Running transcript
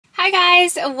Hi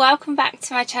guys, welcome back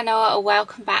to my channel,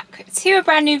 welcome back to a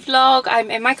brand new vlog. I'm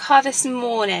in my car this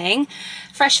morning,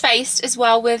 fresh faced as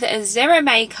well with zero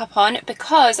makeup on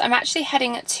because I'm actually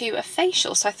heading to a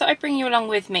facial, so I thought I'd bring you along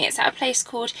with me. It's at a place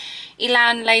called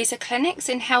Elan Laser Clinics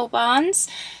in Hale.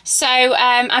 So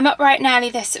I'm up bright and early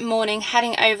this morning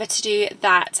heading over to do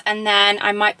that, and then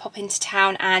I might pop into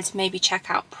town and maybe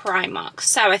check out Primark.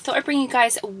 So I thought I'd bring you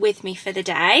guys with me for the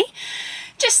day.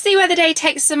 Just see where the day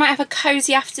takes us. I might have a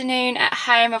cozy afternoon at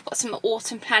home. I've got some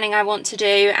autumn planning I want to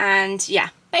do, and yeah,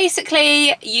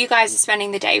 basically you guys are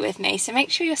spending the day with me, so make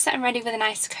sure you're set and ready with a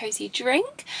nice cozy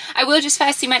drink. I will just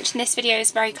firstly mention this video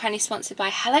is very kindly sponsored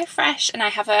by HelloFresh, and I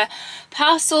have a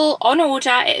parcel on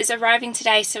order. It is arriving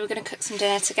today, so we're going to cook some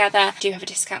dinner together. I do have a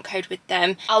discount code with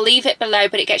them. I'll leave it below,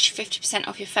 but it gets you 50%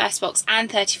 off your first box and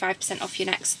 35% off your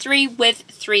next 3 with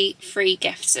 3 free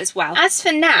gifts as well. As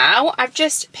for now, I've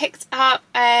just picked up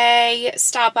a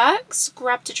Starbucks,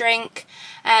 grabbed a drink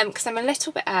because I'm a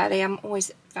little bit early. I'm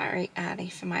always very early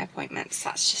for my appointments.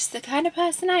 That's just the kind of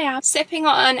person I am. Sipping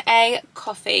on a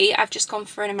coffee. I've just gone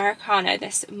for an Americano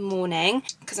this morning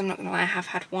because I'm not gonna lie, I have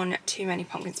had one too many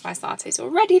pumpkin spice lattes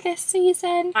already this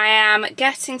season. I am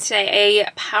getting today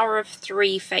a Power of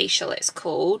 3 facial, it's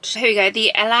called. Here we go,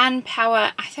 the Elan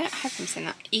Power, I hope I'm saying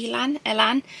that, Elan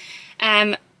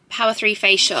Power 3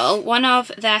 facial. One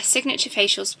of their signature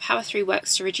facials, Power 3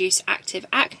 works to reduce active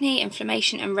acne,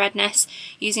 inflammation and redness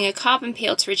using a carbon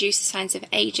peel to reduce the signs of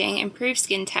aging, improve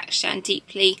skin texture and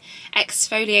deeply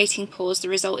exfoliating pores. The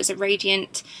result is a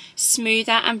radiant,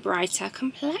 smoother and brighter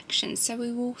complexion. So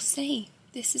we will see.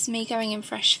 This is me going in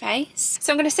fresh face.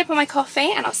 So I'm going to sip on my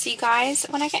coffee and I'll see you guys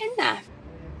when I get in there.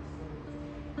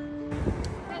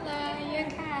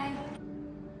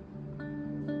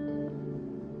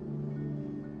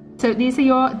 So these are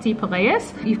your deeper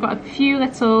layers. You've got a few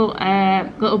little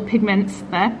pigments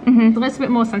there. A little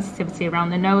bit more sensitivity around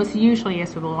the nose, usually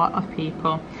is with a lot of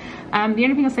people. The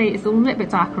only thing I'll say is a little bit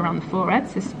darker around the forehead.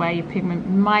 This is where your pigment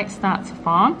might start to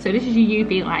form. So this is your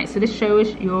UV light. So this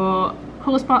shows your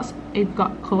colour spots. You've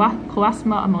got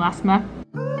chloasma and melasma.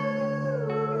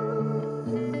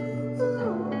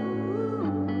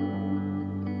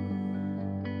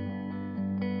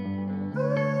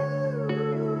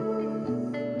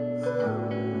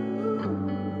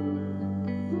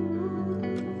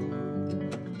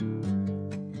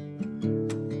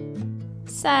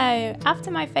 So after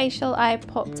my facial, I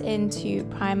popped into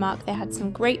Primark. They had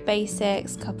some great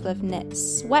basics, a couple of knit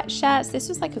sweatshirts. This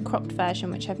was like a cropped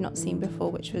version, which I've not seen before,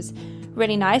 which was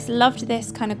really nice. Loved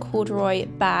this kind of corduroy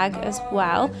bag as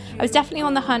well. I was definitely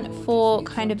on the hunt for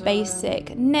kind of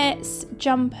basic knits,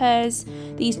 jumpers.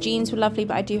 These jeans were lovely,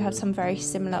 but I do have some very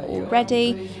similar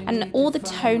already. And all the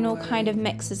tonal kind of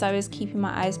mixes I was keeping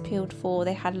my eyes peeled for.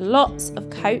 They had lots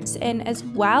of coats in as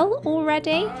well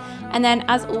already. And then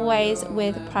as always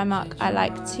with Primark, I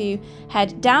like to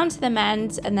head down to the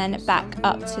men's and then back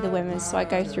up to the women's. So I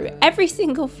go through every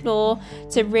single floor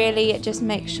to really just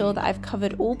make sure that I've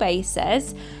covered all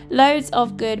bases. Loads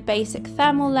of good basic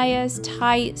thermal layers,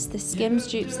 tights, the Skims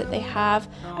dupes that they have.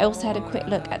 I also had a quick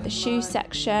look at the shoe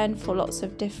section for lots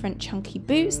of different chunky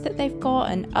boots that they've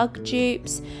got and UGG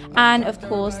dupes. And of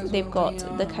course, they've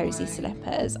got the cozy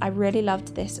slippers. I really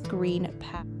loved this green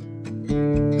pair.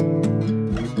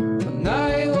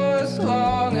 Night was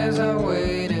long as I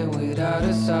waited without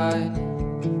a sign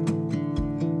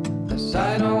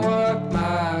of what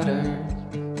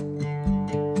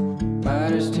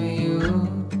matters to you.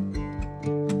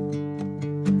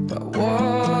 But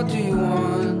what do you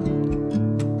want?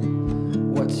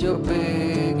 What's your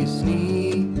biggest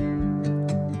need?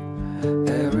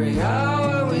 Every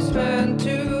hour we spend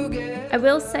together. I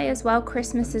will say as well,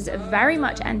 Christmas has very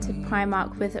much entered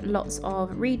Primark with lots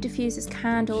of reed diffusers,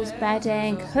 candles,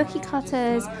 bedding, cookie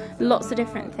cutters, lots of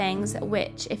different things,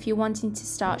 which if you're wanting to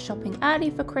start shopping early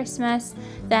for Christmas,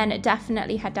 then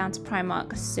definitely head down to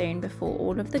Primark soon before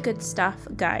all of the good stuff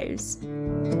goes.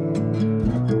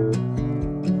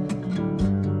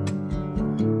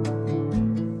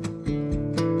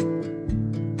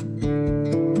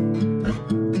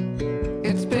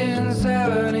 It's been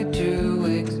 72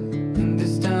 weeks.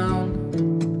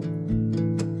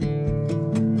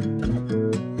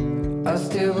 I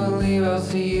still believe I'll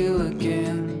see you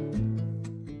again.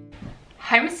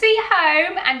 Home sweet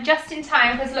home, and just in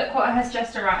time because look what has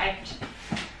just arrived.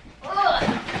 Ugh.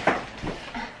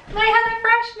 My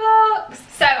HelloFresh box.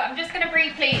 So I'm just going to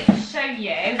briefly show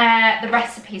you the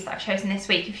recipes that I've chosen this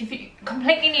week. If you're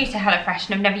completely new to HelloFresh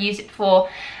and have never used it before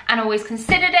and always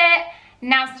considered it,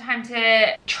 now's the time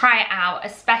to try it out,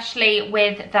 especially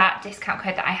with that discount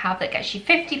code that I have that gets you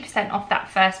 50% off that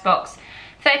first box,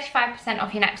 35%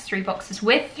 off your next 3 boxes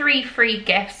with 3 free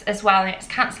gifts as well, and it's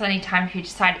cancel anytime if you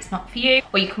decide it's not for you.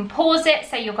 Or you can pause it,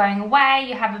 say you're going away,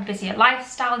 you have a busier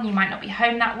lifestyle and you might not be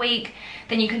home that week,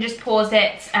 then you can just pause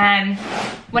it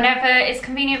whenever it's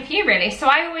convenient for you, really. So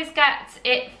I always get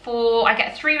it for, I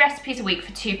get 3 recipes a week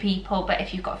for 2 people, but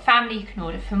if you've got a family, you can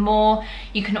order for more.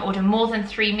 You can order more than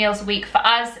 3 meals a week. For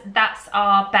us, that's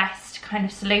our best kind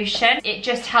of solution. It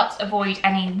just helps avoid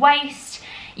any waste.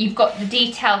 You've got the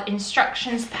detailed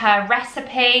instructions per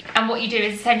recipe, and what you do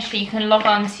is essentially you can log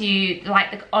on to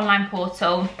like the online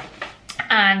portal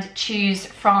and choose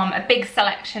from a big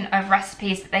selection of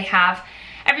recipes that they have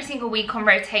every single week on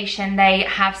rotation. They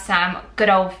have some good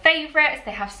old favorites,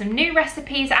 they have some new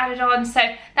recipes added on, so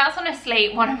that's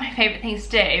honestly one of my favorite things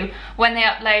to do when they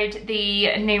upload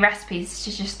the new recipes,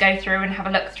 to just go through and have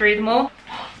a look through them all.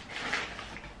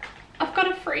 I've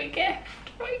got a free gift.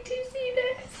 Wait till you see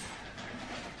this.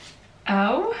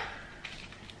 Oh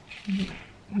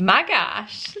my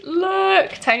gosh,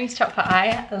 look, Tony's chocolate.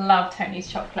 I love Tony's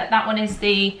chocolate. That one is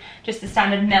just the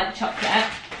standard milk chocolate.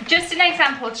 Just an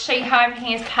example to show you how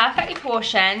everything is perfectly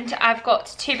portioned. I've got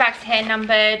 2 bags here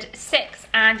numbered 6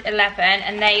 and 11,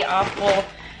 and they are for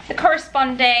the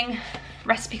corresponding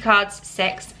recipe cards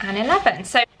 6 and 11.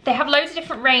 So they have loads of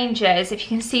different ranges. If you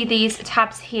can see these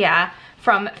tabs here,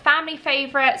 from family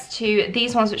favorites to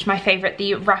these ones, which are my favorite,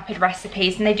 the rapid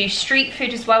recipes, and they do street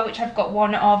food as well, which I've got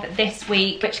one of this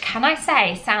week, which, can I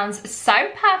say, sounds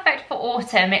so perfect for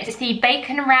autumn. It's the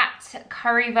bacon wrapped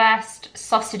currywurst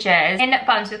sausages in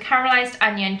buns with caramelized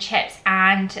onion chips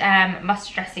and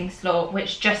mustard dressing slaw,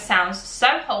 which just sounds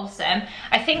so wholesome.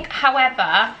 I think,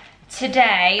 however,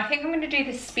 today, I think I'm going to do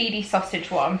the speedy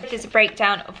sausage one. There's a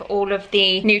breakdown of all of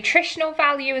the nutritional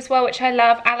value as well, which I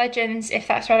love. Allergens, if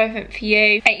that's relevant for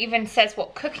you. It even says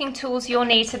what cooking tools you'll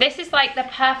need. So this is like the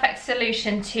perfect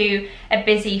solution to a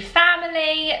busy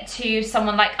family, to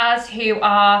someone like us who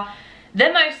are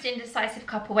the most indecisive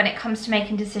couple when it comes to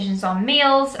making decisions on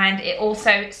meals. And it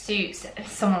also suits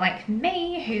someone like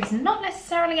me who's not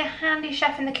necessarily a handy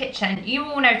chef in the kitchen. You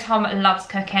all know Tom loves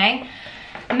cooking.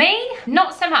 Me,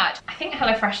 not so much. I think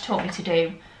HelloFresh taught me to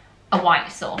do a white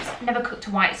sauce. Never cooked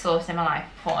a white sauce in my life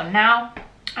before, and now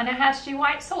I know how to do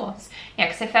white sauce. Yeah,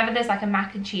 because if ever there's like a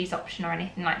mac and cheese option or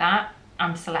anything like that,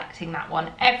 I'm selecting that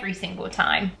one every single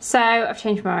time. So I've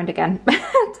changed my mind again.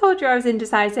 Told you I was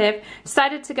indecisive.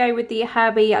 Decided to go with the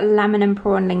herby lemon and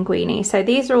prawn linguine. So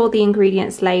these are all the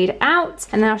ingredients laid out,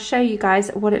 and I'll show you guys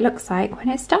what it looks like when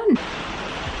it's done.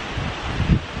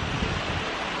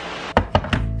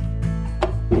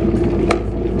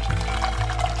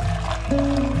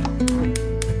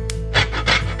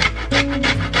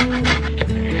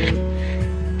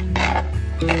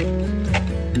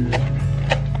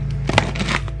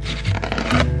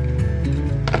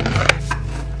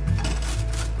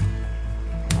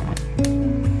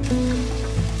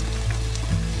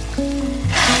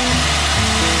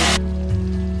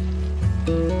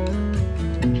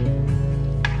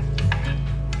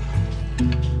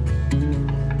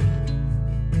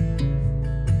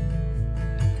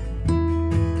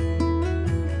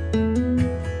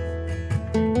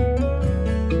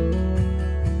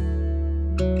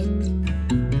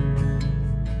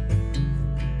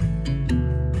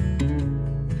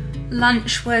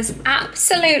 Lunch was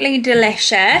absolutely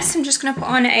delicious. I'm just gonna put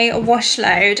on a wash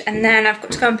load, and then I've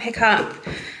got to go and pick up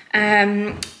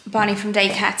Barney from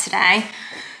daycare today.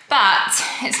 But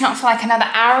it's not for like another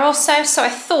hour or so, so I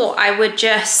thought I would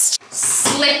just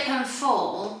slip and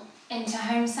fall into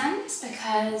HomeSense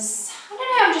because, I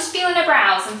don't know, I'm just feeling a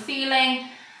browse. I'm feeling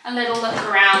a little look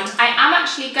around. I am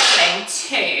actually going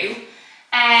to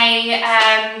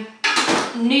a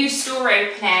new store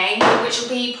opening, which will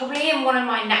be probably in one of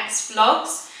my next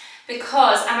vlogs,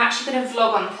 because I'm actually going to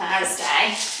vlog on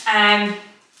Thursday. I'm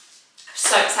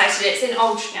so excited. It's in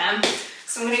Altrincham,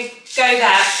 so I'm going to go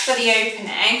there for the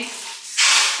opening,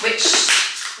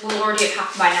 which will already have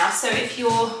happened by now. So if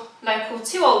you're local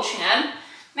to Altrincham,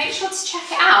 make sure to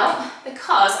check it out,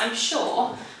 because I'm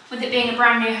sure with it being a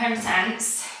brand new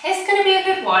HomeSense, it's going to be a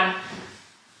good one.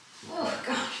 Oh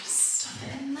gosh.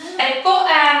 They've got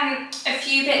a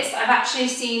few bits that I've actually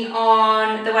seen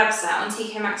on the website, on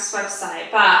TK Maxx's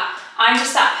website, but I'm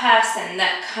just that person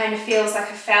that kind of feels like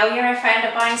a failure if I end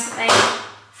up buying something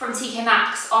from TK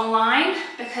Maxx online,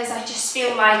 because I just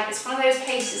feel like it's one of those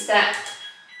places that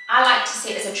I like to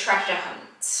see it as a treasure hunt.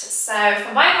 So if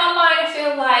I'm buying online, I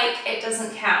feel like it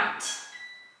doesn't count.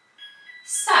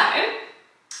 So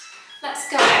let's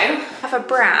go have a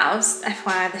browse.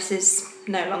 FYI, this is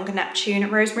no longer Neptune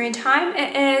at Rosemary and Thyme.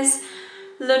 It is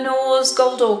Lenore's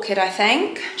Gold Orchid, I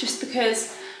think, just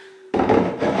because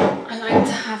I like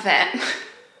to have it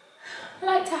I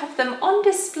like to have them on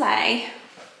display,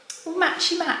 all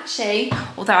matchy matchy.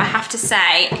 Although I have to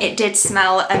say, it did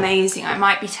smell amazing. I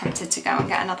might be tempted to go and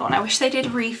get another one. I wish they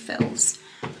did refills.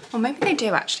 Or maybe they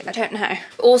do actually, I don't know.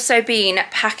 Also been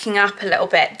packing up a little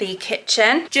bit the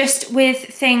kitchen, just with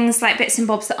things like bits and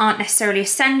bobs that aren't necessarily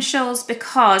essentials,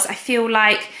 because I feel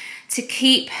like to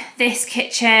keep this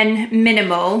kitchen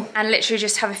minimal and literally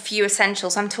just have a few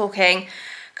essentials, I'm talking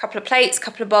a couple of plates, a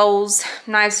couple of bowls,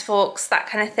 knives, forks, that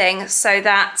kind of thing, so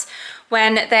that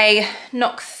when they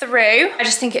knock through, I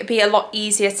just think it'd be a lot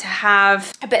easier to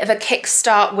have a bit of a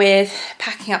kickstart with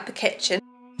packing up the kitchen.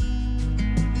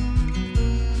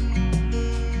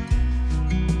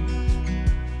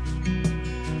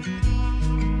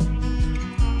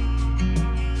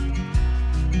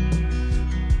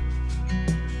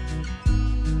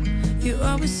 You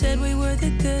always said we were the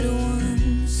good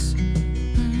ones.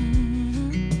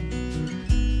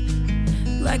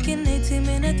 Like an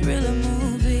 18-minute thriller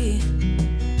movie.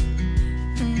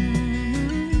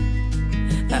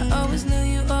 I always knew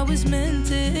you always meant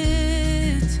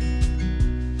it.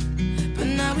 But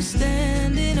now we're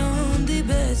standing on the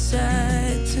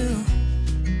bedside too.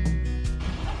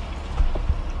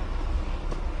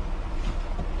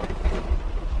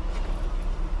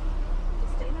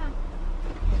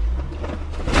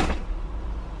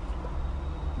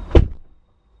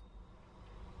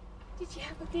 Did you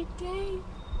have a good day?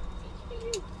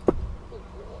 Did you?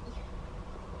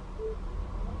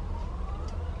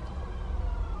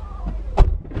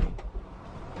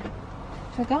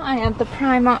 Forgot I had the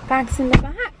Primark bags in the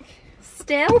back.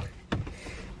 Still.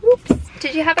 Whoops.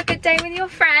 Did you have a good day with your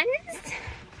friends?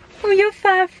 Or your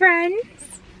fur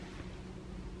friends?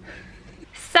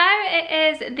 So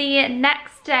it is the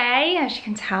next day, as you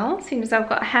can tell, as soon as I've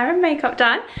got hair and makeup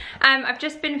done. I've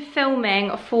just been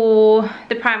filming for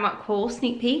the Primark haul,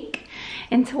 sneak peek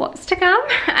into what's to come.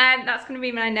 That's going to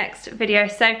be my next video.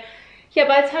 So yeah,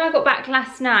 by the time I got back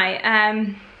last night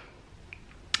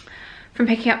from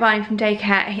picking up Barney from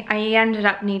daycare, I ended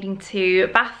up needing to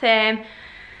bath him.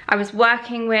 I was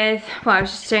working with, well, I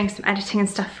was just doing some editing and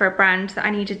stuff for a brand that I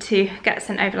needed to get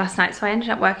sent over last night. So I ended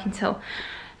up working till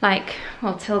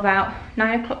till about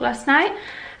 9 o'clock last night.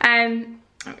 Let me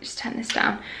just turn this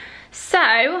down. So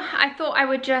I thought I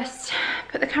would just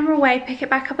put the camera away, pick it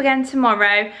back up again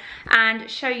tomorrow, and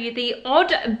show you the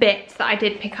odd bits that I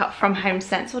did pick up from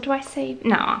HomeSense. Or do I save?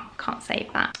 No, I can't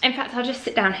save that. In fact, I'll just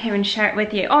sit down here and share it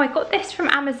with you. Oh, I got this from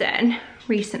Amazon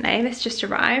recently. This just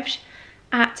arrived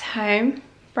at home.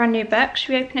 Brand new book. Should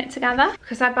we open it together?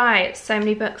 Because I buy so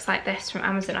many books like this from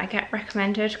Amazon. I get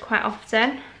recommended quite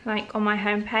often, like on my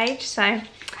homepage. So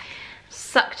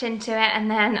sucked into it, and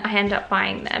then I end up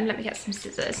buying them. Let me get some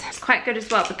scissors. It's quite good as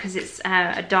well because it's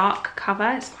a dark cover.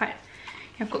 It's quite,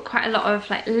 I've got quite a lot of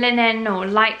like linen or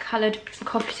light coloured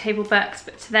coffee table books,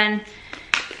 but to then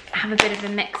have a bit of a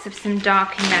mix of some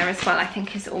dark in there as well, I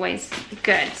think is always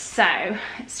good. So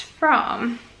it's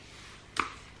from,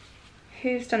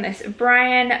 who's done this?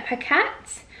 Brian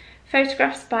Paquette.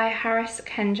 Photographs by Harris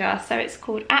Kenjar. So it's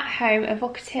called At Home,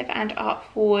 Evocative and Art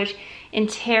Forward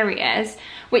Interiors,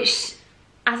 which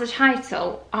as a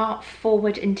title, Art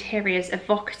Forward Interiors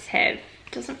Evocative,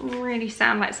 doesn't really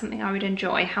sound like something I would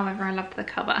enjoy. However, I loved the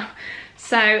cover.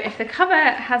 So if the cover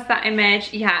has that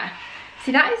image, yeah.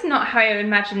 See, that is not how I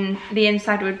imagine the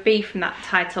inside would be from that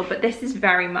title, but this is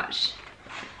very much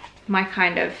my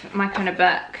kind of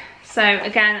book. So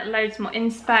again, loads more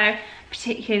inspo,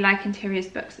 particularly like interiors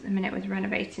books at the minute with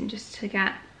renovating, just to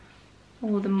get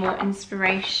all the more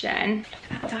inspiration. Look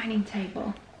at that dining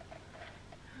table.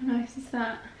 How nice is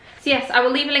that? So yes, I will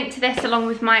leave a link to this along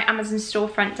with my Amazon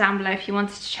storefront down below if you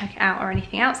wanted to check it out, or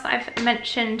anything else that I've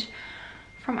mentioned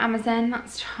from Amazon.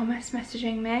 That's Thomas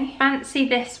messaging me. Fancy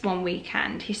this one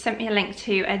weekend. He sent me a link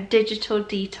to a digital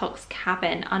detox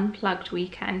cabin unplugged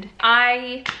weekend.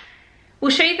 I will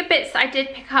show you the bits that I did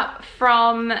pick up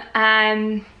from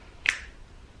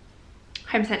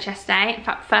HomeSense yesterday. In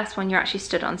fact, the first one you're actually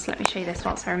stood on, so let me show you this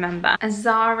whilst I remember. A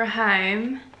Zara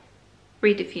Home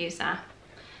Reed Diffuser.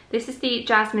 This is the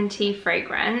Jasmine Tea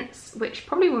fragrance, which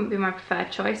probably wouldn't be my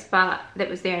preferred choice, but that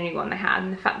was the only one they had.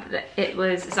 And the fact that it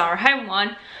was a Zara Home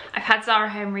one, I've had Zara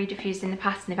Home Reed Diffusers in the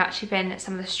past, and they've actually been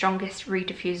some of the strongest Reed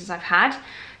Diffusers I've had.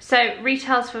 So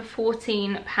retails for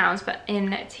 £14, but in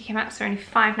TK Maxx they're only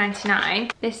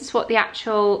 £5.99. This is what the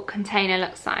actual container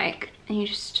looks like. And you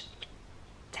just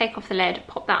take off the lid,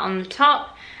 pop that on the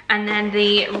top, and then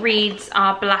the reeds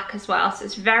are black as well. So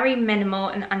it's very minimal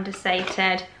and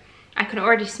understated. I can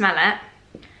already smell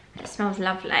it. It smells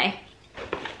lovely.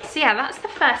 So yeah, that's the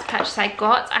first purchase I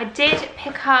got. I did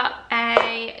pick up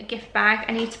a gift bag.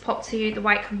 I need to pop to the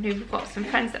White Company. We've got some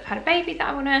friends that have had a baby that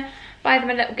I want to buy them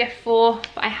a little gift for,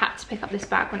 but I had to pick up this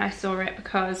bag when I saw it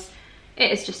because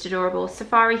it is just adorable.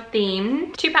 Safari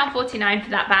themed. £2.49 for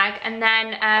that bag. And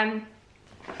then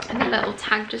and the little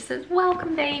tag just says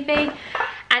welcome baby.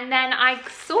 And then I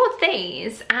saw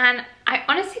these and I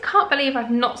honestly can't believe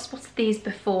I've not spotted these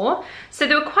before. So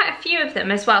there were quite a few of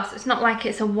them as well, so it's not like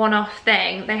it's a one-off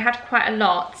thing. They had quite a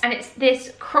lot, and it's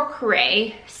this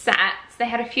crockery set. They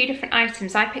had a few different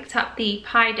items. I picked up the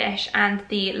pie dish and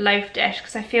the loaf dish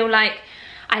because I feel like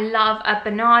I love a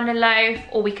banana loaf,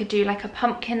 or we could do like a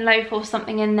pumpkin loaf or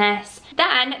something in this.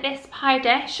 Then this pie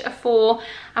dish for,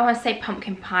 I want to say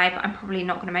pumpkin pie, but I'm probably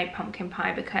not going to make pumpkin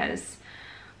pie because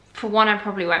for one, I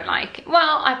probably won't like it.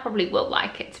 Well, I probably will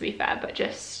like it to be fair, but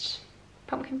just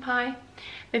pumpkin pie.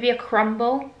 Maybe a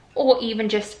crumble, or even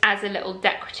just as a little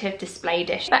decorative display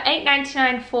dish. But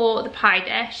 £8.99 for the pie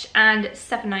dish and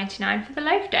 £7.99 for the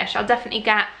loaf dish. I'll definitely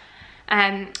get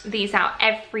these out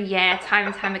every year, time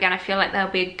and time again. I feel like they'll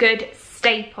be a good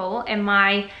staple in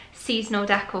my seasonal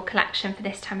decor collection for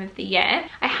this time of the year.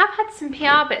 I have had some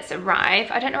PR bits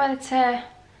arrive. I don't know whether to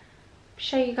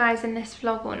show you guys in this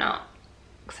vlog or not,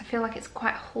 because I feel like it's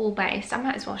quite haul based. I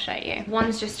might as well show you.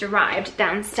 One's just arrived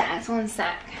downstairs. One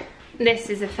sec. This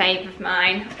is a favourite of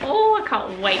mine. Oh, I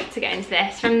can't wait to get into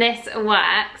this. From This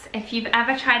Works. If you've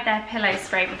ever tried their pillow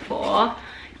spray before,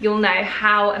 you'll know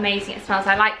how amazing it smells.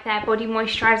 I like their body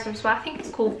moisturiser as well. I think it's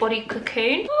called Body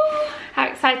Cocoon. Oh, how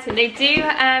exciting. They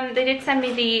did send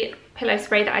me the pillow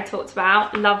spray that I talked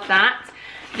about. Love that.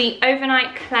 The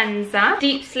overnight cleanser,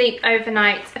 deep sleep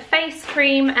overnight face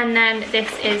cream, and then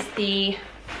this is the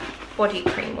body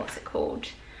cream. What's it called?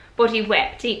 Body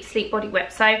whip, deep sleep body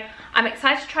whip. So I'm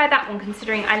excited to try that one,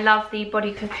 considering I love the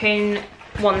Body Cocoon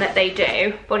one that they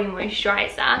do, body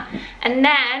moisturizer. And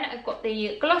then I've got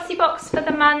the Glossy Box for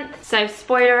the month. So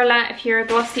spoiler alert if you're a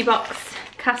Glossy Box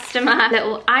customer.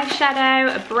 Little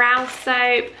eyeshadow, a brow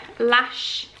soap,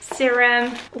 lash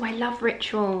serum. Oh, I love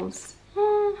Rituals.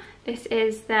 Oh, this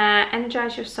is their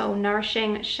Energize Your Soul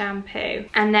Nourishing Shampoo.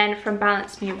 And then from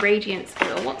Balance Me, Radiance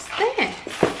Oil. What's this?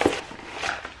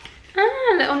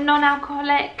 Ah, a little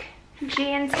non-alcoholic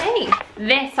G&T.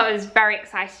 This I was very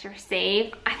excited to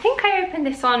receive. I think I opened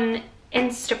this on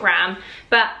Instagram,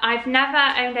 but I've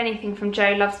never owned anything from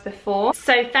Joe Loves before.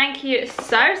 So thank you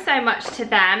so much to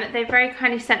them. They very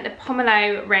kindly sent the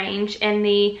Pomelo range in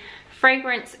the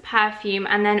fragrance perfume,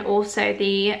 and then also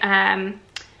the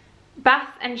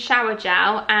bath and shower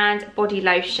gel and body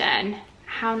lotion.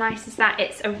 How nice is that?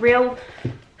 It's a real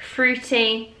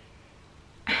fruity,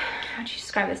 how do you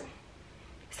describe this?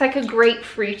 It's like a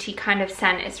grapefruity kind of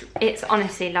scent. It's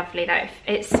honestly lovely though.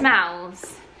 It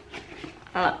smells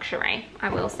a luxury, I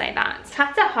will say that.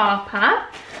 Tata Harper,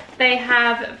 they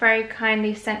have very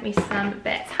kindly sent me some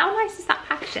bits. How nice is that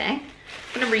packaging?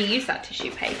 I'm gonna reuse that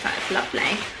tissue paper, it's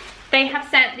lovely. They have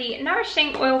sent the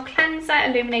Nourishing Oil Cleanser,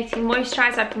 Illuminating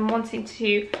Moisturizer. I've been wanting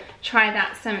to try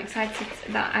that, so I'm excited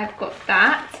that I've got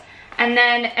that. And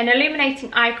then an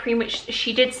illuminating eye cream, which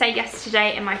she did say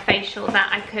yesterday in my facial that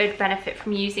I could benefit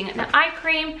from using an eye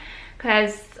cream,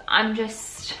 because I'm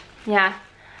just, yeah.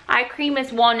 Eye cream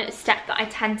is one step that I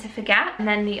tend to forget. And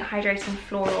then the hydrating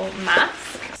floral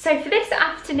mask. So for this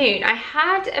afternoon, I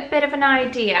had a bit of an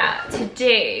idea to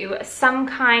do some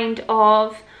kind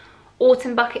of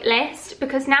autumn bucket list,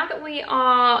 because now that we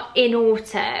are in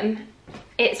autumn,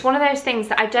 it's one of those things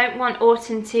that I don't want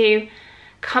autumn to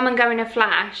come and go in a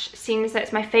flash, seeing as though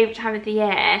it's my favourite time of the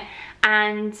year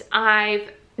and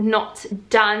I've not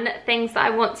done things that I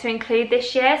want to include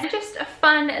this year. So just a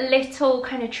fun little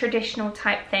kind of traditional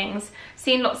type things.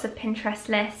 Seen lots of Pinterest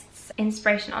lists,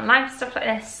 inspiration online, stuff like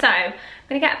this. So I'm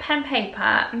gonna get a pen and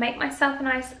paper, make myself a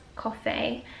nice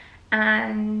coffee,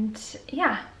 and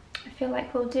yeah, I feel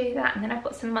like we'll do that. And then I've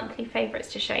got some monthly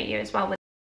favourites to show you as well.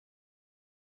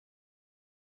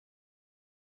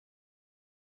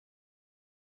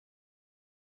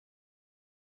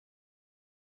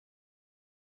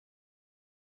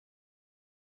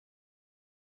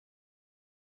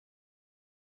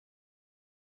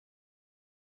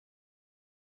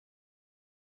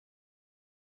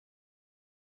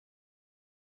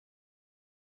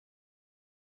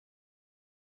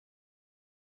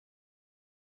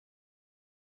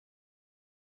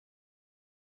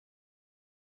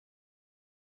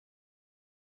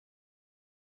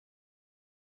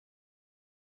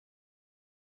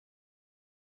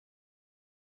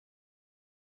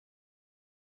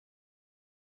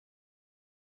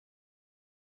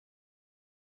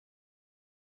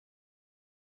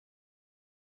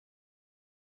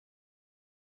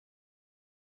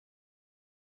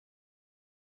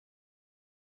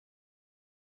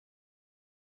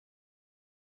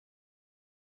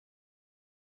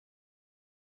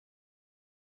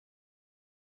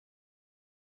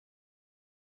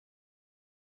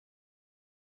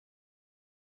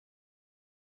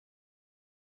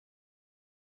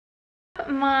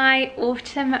 My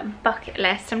autumn bucket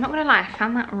list. I'm not gonna lie, I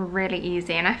found that really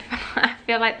easy, and I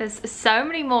feel like there's so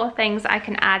many more things I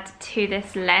can add to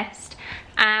this list.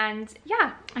 And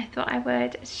yeah, I thought I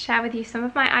would share with you some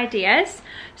of my ideas.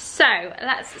 So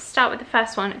let's start with the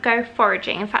first one, go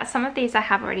foraging. In fact, some of these I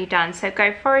have already done. So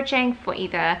go foraging for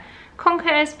either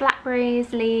conkers,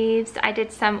 blackberries, leaves. I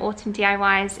did some autumn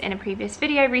DIYs in a previous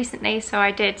video recently, so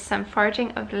I did some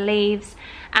foraging of leaves.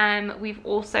 We've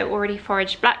also already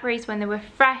foraged blackberries when they were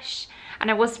fresh, and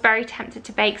I was very tempted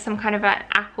to bake some kind of an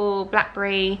apple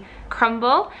blackberry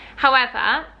crumble.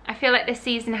 However, I feel like this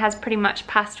season has pretty much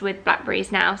passed with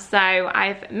blackberries now, so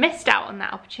I've missed out on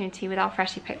that opportunity with our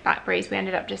freshly picked blackberries. We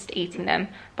ended up just eating them.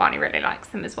 Barney really likes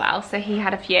them as well, so he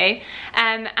had a few.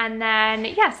 And then,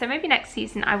 yeah, so maybe next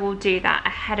season I will do that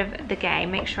ahead of the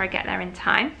game, make sure I get there in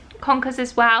time. Conkers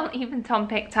as well, even Tom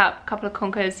picked up a couple of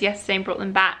conkers yesterday and brought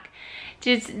them back.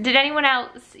 Did anyone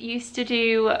else used to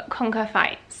do conker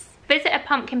fights? Visit a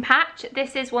pumpkin patch.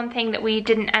 This is one thing that we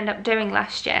didn't end up doing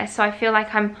last year, so I feel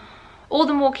like I'm all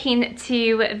the more keen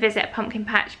to visit a pumpkin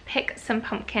patch, pick some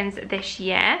pumpkins this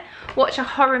year. Watch a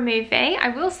horror movie. I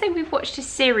will say we've watched a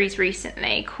series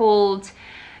recently called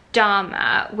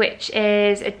Dahmer, which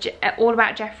is all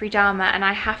about Jeffrey Dahmer, and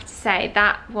I have to say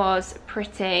that was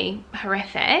pretty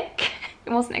horrific. It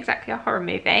wasn't exactly a horror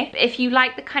movie. If you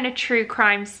like the kind of true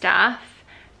crime stuff,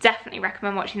 definitely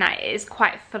recommend watching that. It is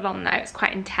quite full on though, it's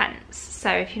quite intense.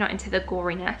 So if you're not into the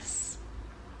goriness,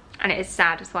 and it is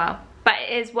sad as well. But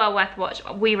it is well worth watch.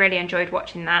 We really enjoyed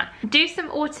watching that. Do some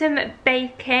autumn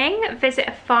baking. Visit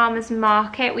a farmer's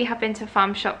market. We have been to a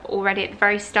farm shop already at the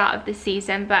very start of the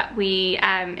season, but we,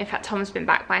 in fact, Tom's been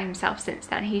back by himself since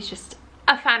then. He's just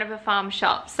a fan of a farm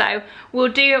shop, so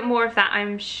we'll do more of that,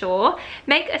 I'm sure.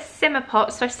 Make a simmer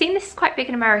pot. So I've seen this is quite big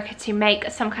in America, to make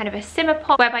some kind of a simmer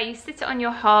pot whereby you sit it on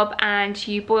your hob and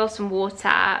you boil some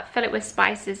water, fill it with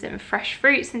spices and fresh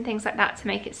fruits and things like that to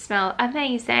make it smell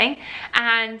amazing,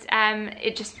 and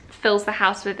it just fills the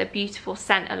house with a beautiful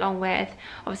scent, along with,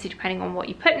 obviously depending on what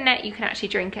you put in it, you can actually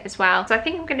drink it as well. So I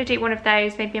think I'm going to do one of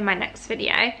those maybe in my next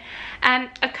video.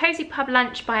 A cozy pub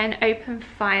lunch by an open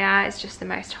fire is just the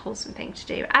most wholesome thing to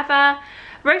do ever.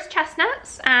 Roast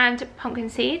chestnuts and pumpkin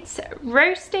seeds.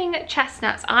 Roasting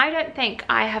chestnuts, I don't think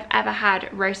I have ever had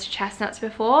roasted chestnuts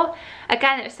before.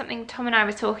 Again, it was something Tom and I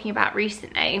were talking about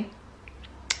recently.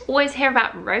 Always hear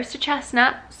about roasted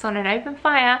chestnuts on an open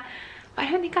fire, but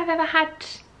I don't think I've ever had,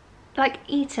 like,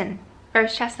 eaten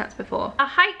roast chestnuts before. A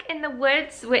hike in the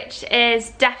woods, which is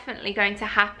definitely going to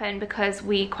happen because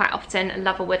we quite often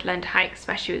love a woodland hike,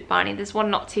 especially with Barney. There's one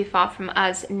not too far from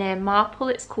us near Marple.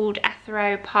 It's called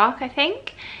Ethro Park, I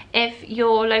think. If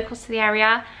you're local to the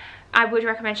area, I would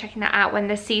recommend checking that out when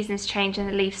the seasons change and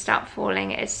the leaves start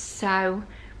falling. It is so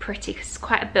pretty because it's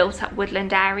quite a built-up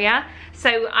woodland area.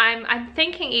 So I'm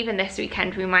thinking even this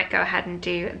weekend we might go ahead and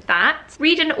do that.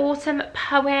 Read an autumn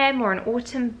poem or an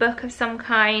autumn book of some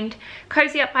kind.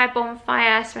 Cozy up by a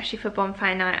bonfire, especially for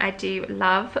bonfire night. I do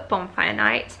love bonfire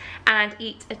night. And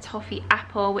eat a toffee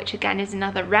apple, which again is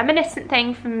another reminiscent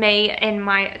thing from me in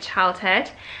my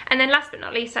childhood. And then last but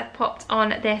not least, I've popped on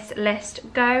this list,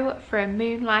 go for a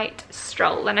moonlight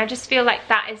stroll. And I just feel like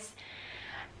that is,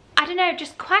 I don't know,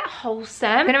 just quite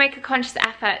wholesome. I'm gonna make a conscious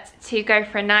effort to go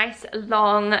for a nice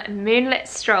long moonlit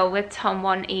stroll with Tom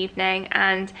one evening,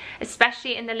 and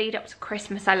especially in the lead up to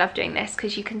Christmas, I love doing this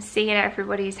because you can see in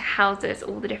everybody's houses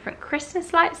all the different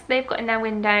Christmas lights they've got in their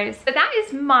windows. So that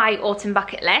is my autumn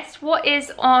bucket list. What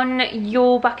is on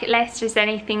your bucket list? Is there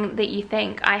anything that you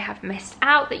think I have missed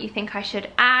out that you think I should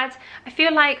add? I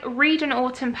feel like read an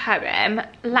autumn poem.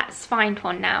 Let's find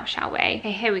one now, shall we?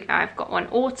 Okay, here we go. I've got one.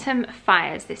 Autumn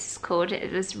Fires, this is called.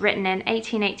 It was written in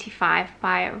 1885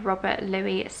 by Robert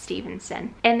Louis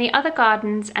Stevenson. In the other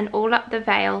gardens and all up the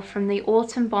vale, from the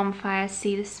autumn bonfires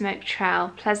see the smoke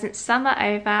trail. Pleasant summer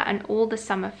over and all the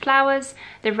summer flowers.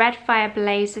 The red fire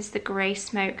blazes, the grey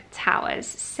smoke towers.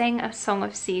 Sing a song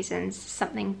of seasons,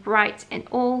 something bright in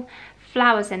all.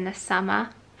 Flowers in the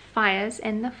summer, fires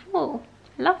in the fall.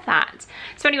 Love that.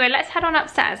 So anyway, let's head on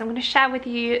upstairs. I'm going to share with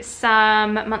you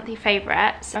some monthly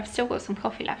favourites. I've still got some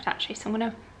coffee left actually, so I'm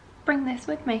going to bring this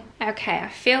with me. Okay, I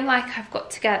feel like I've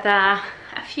got together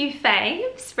a few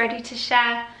faves ready to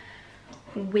share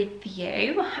with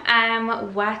you.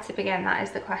 Where to begin, that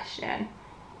is the question.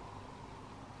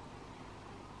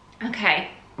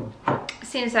 Okay, as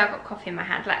soon as I've got coffee in my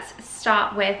hand, let's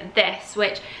start with this,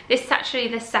 which this is actually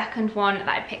the second one that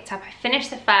I picked up. I finished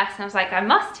the first and I was like, I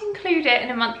must include it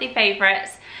in a monthly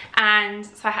favourites, and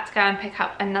so I had to go and pick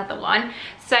up another one.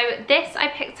 So this I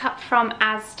picked up from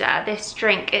Asda, this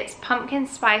drink. It's pumpkin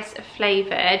spice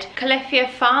flavoured. Califia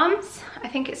Farms. I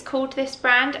think it's called, this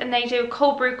brand, and they do a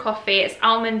cold brew coffee. It's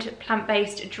almond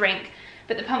plant-based drink,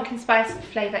 but the pumpkin spice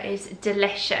flavour is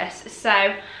delicious, so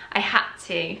I had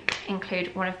to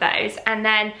include one of those. And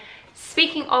then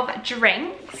speaking of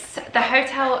drinks, the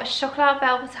Hotel Chocolat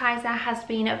Velvetizer has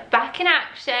been back in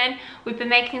action. We've been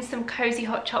making some cozy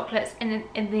hot chocolates in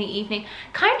the evening,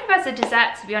 kind of as a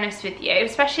dessert, to be honest with you,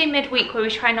 especially midweek where we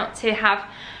try not to have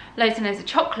loads and loads of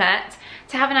chocolate.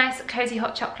 To have a nice cozy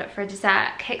hot chocolate for a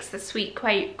dessert kicks the sweet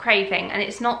craving, and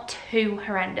it's not too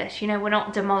horrendous. You know, we're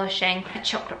not demolishing a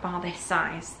chocolate bar this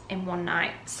size in one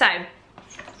night. So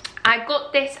I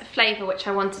got this flavour which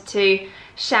I wanted to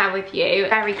share with you.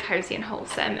 Very cozy and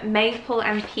wholesome. Maple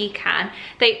and pecan.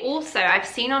 They also, I've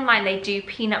seen online, they do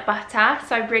peanut butter,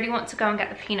 so I really want to go and get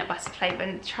the peanut butter flavour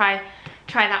and try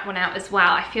that one out as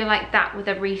well. I feel like that with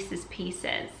a Reese's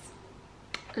Pieces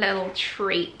little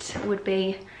treat would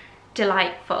be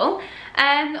delightful.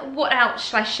 What else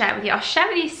shall I share with you? I'll share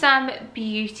with you some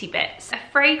beauty bits. A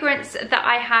fragrance that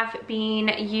I have been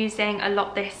using a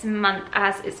lot this month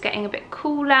as it's getting a bit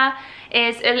cooler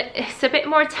is, it's a bit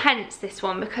more intense, this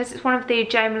one, because it's one of the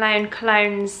Jo Malone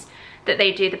colognes that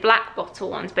they do. The black bottle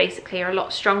ones basically are a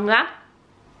lot stronger.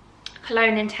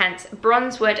 Cologne Intense,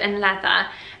 Bronzewood and Leather,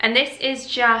 and this is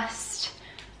just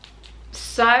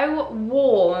so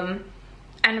warm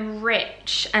and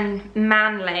rich and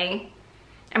manly.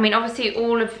 I mean, obviously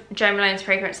all of Jo Malone's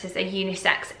fragrances are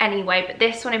unisex anyway, but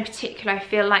this one in particular I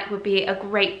feel like would be a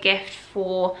great gift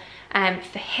for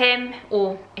him,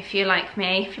 or if you're like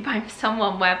me, if you're buying for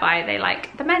someone whereby they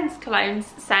like the men's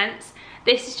colognes scents.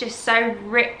 This is just so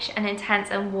rich and intense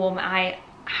and warm. I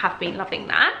have been loving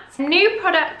that. New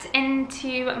product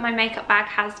into my makeup bag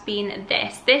has been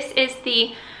this. This is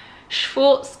the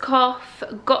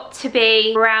Schwarzkopf Got To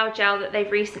Be brow gel that they've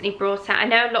recently brought out. I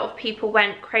know a lot of people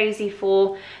went crazy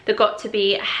for the Got To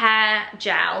Be hair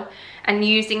gel and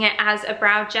using it as a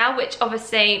brow gel, which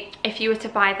obviously if you were to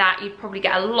buy that you'd probably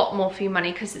get a lot more for your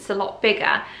money because it's a lot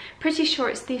bigger. Pretty sure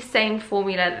it's the same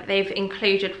formula that they've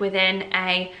included within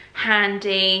a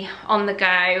handy, on the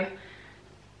go,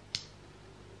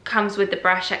 comes with the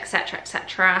brush, etc,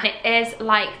 etc. It is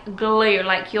like glue,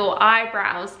 like your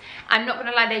eyebrows. I'm not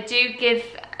gonna lie, they do give,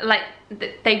 like,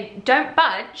 they don't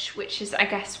budge, which is I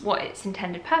guess what its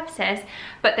intended purpose is,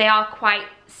 but they are quite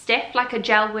stiff like a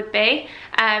gel would be.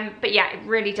 But yeah, it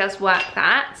really does work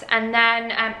that. And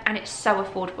then and it's so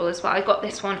affordable as well. I got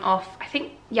this one off, I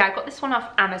think, yeah, I got this one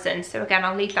off Amazon, so again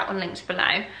I'll leave that one linked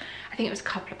below. I think it was a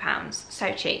couple of pounds,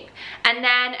 so cheap. And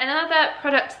then another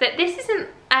product that, this isn't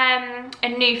a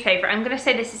new favourite, I'm going to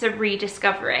say this is a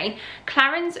rediscovery.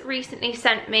 Clarins recently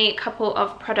sent me a couple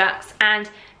of products, and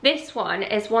this one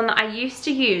is one that I used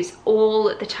to use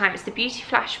all the time. It's the Beauty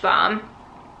Flash Balm.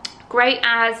 Great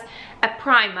as a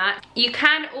primer. You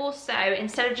can also,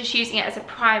 instead of just using it as a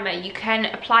primer, you can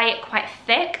apply it quite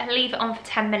thick and leave it on for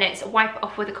 10 minutes, wipe it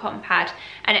off with a cotton pad,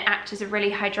 and it acts as a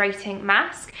really hydrating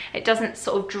mask. It doesn't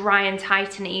sort of dry and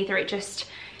tighten either, it just,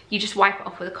 you just wipe it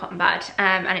off with a cotton pad,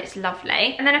 and it's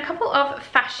lovely. And then a couple of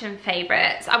fashion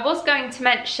favourites. I was going to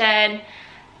mention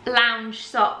lounge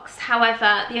socks,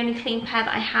 however the only clean pair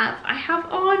that I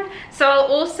have on, so I'll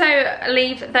also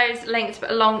leave those linked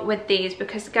along with these,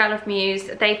 because Girl of Muse,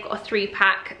 they've got a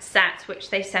 3-pack set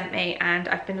which they sent me and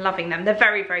I've been loving them. They're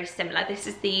very, very similar. This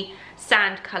is the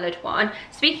sand coloured one.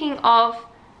 Speaking of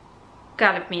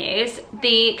Girl of Muse,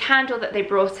 the candle that they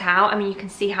brought out, I mean, you can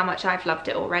see how much I've loved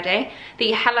it already.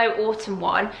 The Hello Autumn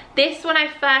one. This, when I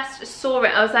first saw it,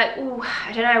 I was like, oh,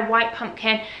 I don't know, white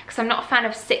pumpkin, because I'm not a fan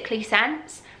of sickly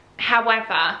scents.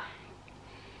 However,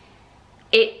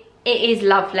 it is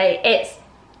lovely.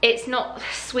 It's not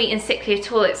sweet and sickly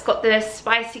at all. It's got the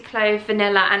spicy clove,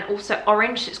 vanilla, and also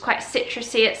orange. It's quite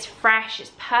citrusy, it's fresh,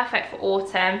 it's perfect for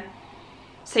autumn.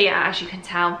 So yeah, as you can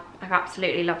tell, I've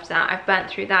absolutely loved that. I've burnt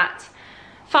through that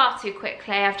far too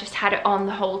quickly. I've just had it on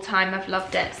the whole time. I've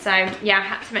loved it. So yeah, I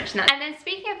had to mention that. And then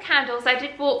speaking of candles, I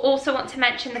did also want to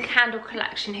mention the Candle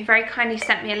Collection, who very kindly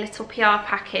sent me a little PR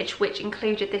package which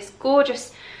included this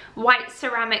gorgeous white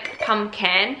ceramic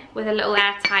pumpkin with a little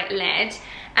airtight lid,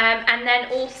 and then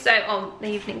also, oh,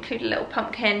 they even include a little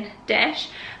pumpkin dish,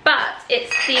 but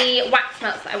it's the wax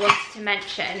melts that I wanted to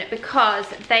mention, because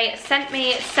they sent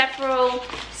me several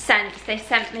scents. They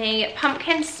sent me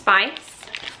pumpkin spice,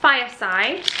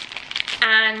 fireside,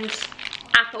 and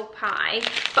apple pie,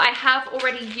 but I have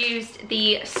already used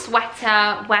the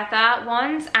sweater weather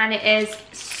ones, and it is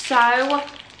so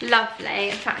lovely.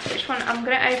 In fact, which one? I'm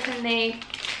going to open the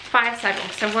fireside one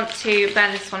because I want to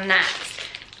burn this one next,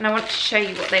 and I want to show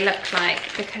you what they look like,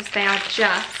 because they are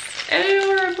just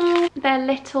adorable. They're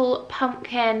little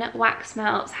pumpkin wax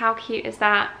melts. How cute is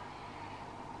that?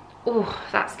 Oh,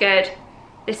 that's good.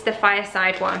 This is the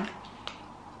Fireside one.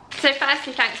 So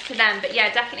firstly, thanks to them, but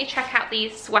yeah, definitely check out the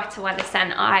sweater weather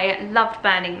scent. I loved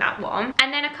burning that one.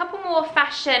 And then a couple more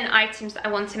fashion items that I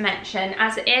want to mention.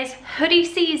 As it is hoodie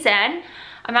season,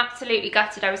 I'm absolutely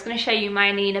gutted. I was going to show you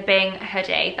my Nina Bing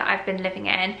hoodie that I've been living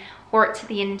in. Wore it to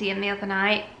the Indian the other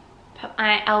night. Put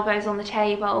my elbows on the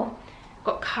table.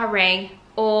 Got curry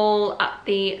all up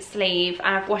the sleeve,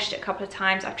 and I've washed it a couple of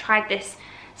times. I've tried this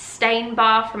stain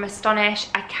bar from Astonish.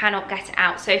 I cannot get it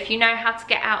out. So if you know how to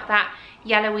get out that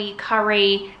yellowy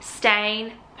curry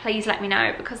stain, please let me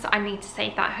know, because I need to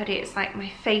save that hoodie. It's like my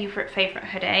favorite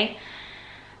hoodie.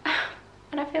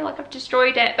 And I feel like I've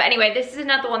destroyed it. But anyway, this is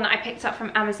another one that I picked up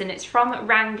from Amazon. It's from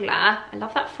Wrangler. I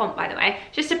love that font, by the way.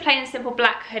 Just a plain and simple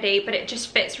black hoodie, but it just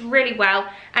fits really well.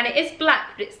 And it is black,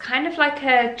 but it's kind of like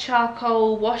a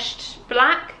charcoal washed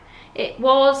black. It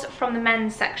was from the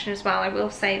men's section as well, I will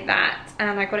say that.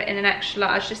 And I got it in an extra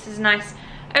large, just as a nice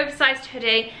oversized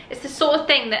hoodie. It's the sort of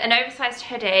thing that an oversized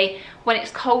hoodie, when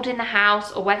it's cold in the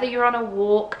house or whether you're on a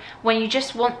walk, when you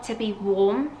just want to be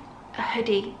warm, a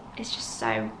hoodie is just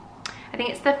so... I think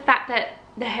it's the fact that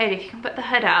the hood, if you can put the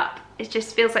hood up, it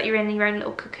just feels like you're in your own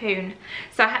little cocoon.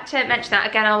 So I had to mention that.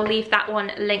 Again, I'll leave that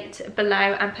one linked below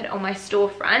and put it on my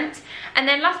storefront. And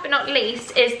then last but not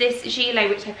least is this gilet,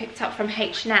 which I picked up from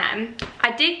H&M.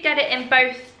 I did get it in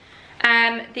both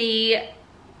the,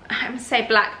 I would say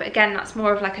black, but again, that's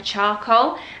more of like a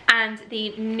charcoal, and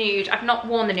the nude. I've not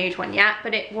worn the nude one yet,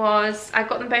 but it was, I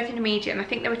got them both in a medium. I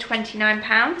think they were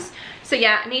 £29. So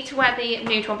yeah, I need to wear the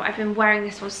nude one, but I've been wearing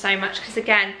this one so much because,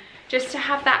 again, just to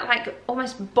have that like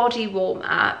almost body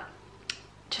warmer,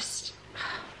 just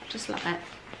love it.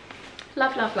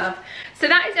 Love, love, love. So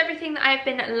that is everything that I've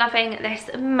been loving this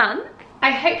month. I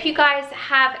hope you guys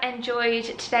have enjoyed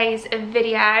today's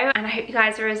video, and I hope you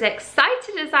guys are as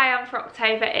excited as I am for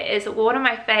October. It is one of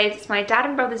my faves. It's my dad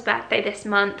and brother's birthday this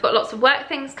month. Got lots of work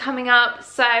things coming up,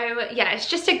 so yeah, it's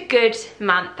just a good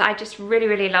month. I just really,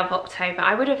 really love October.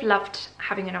 I would have loved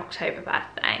having an October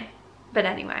birthday, but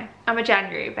anyway, I'm a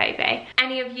January baby.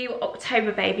 Any of you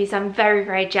October babies, I'm very,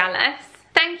 very jealous.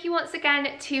 Thank you once again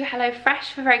to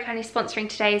HelloFresh for very kindly sponsoring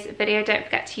today's video. Don't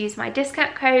forget to use my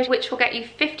discount code, which will get you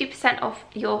 50% off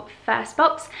your first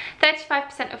box,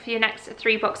 35% off your next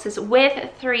 3 boxes, with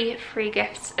 3 free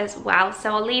gifts as well.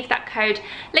 So I'll leave that code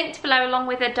linked below, along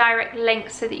with a direct link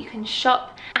so that you can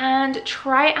shop and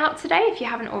try it out today if you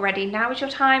haven't already. Now is your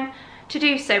time to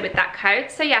do so with that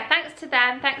code. So yeah, thanks to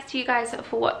them, thanks to you guys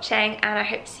for watching, and I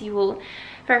hope to see you all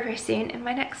very, very soon in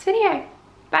my next video.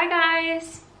 Bye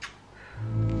guys.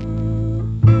 Thank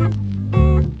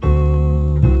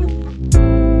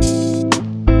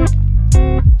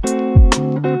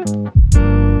you.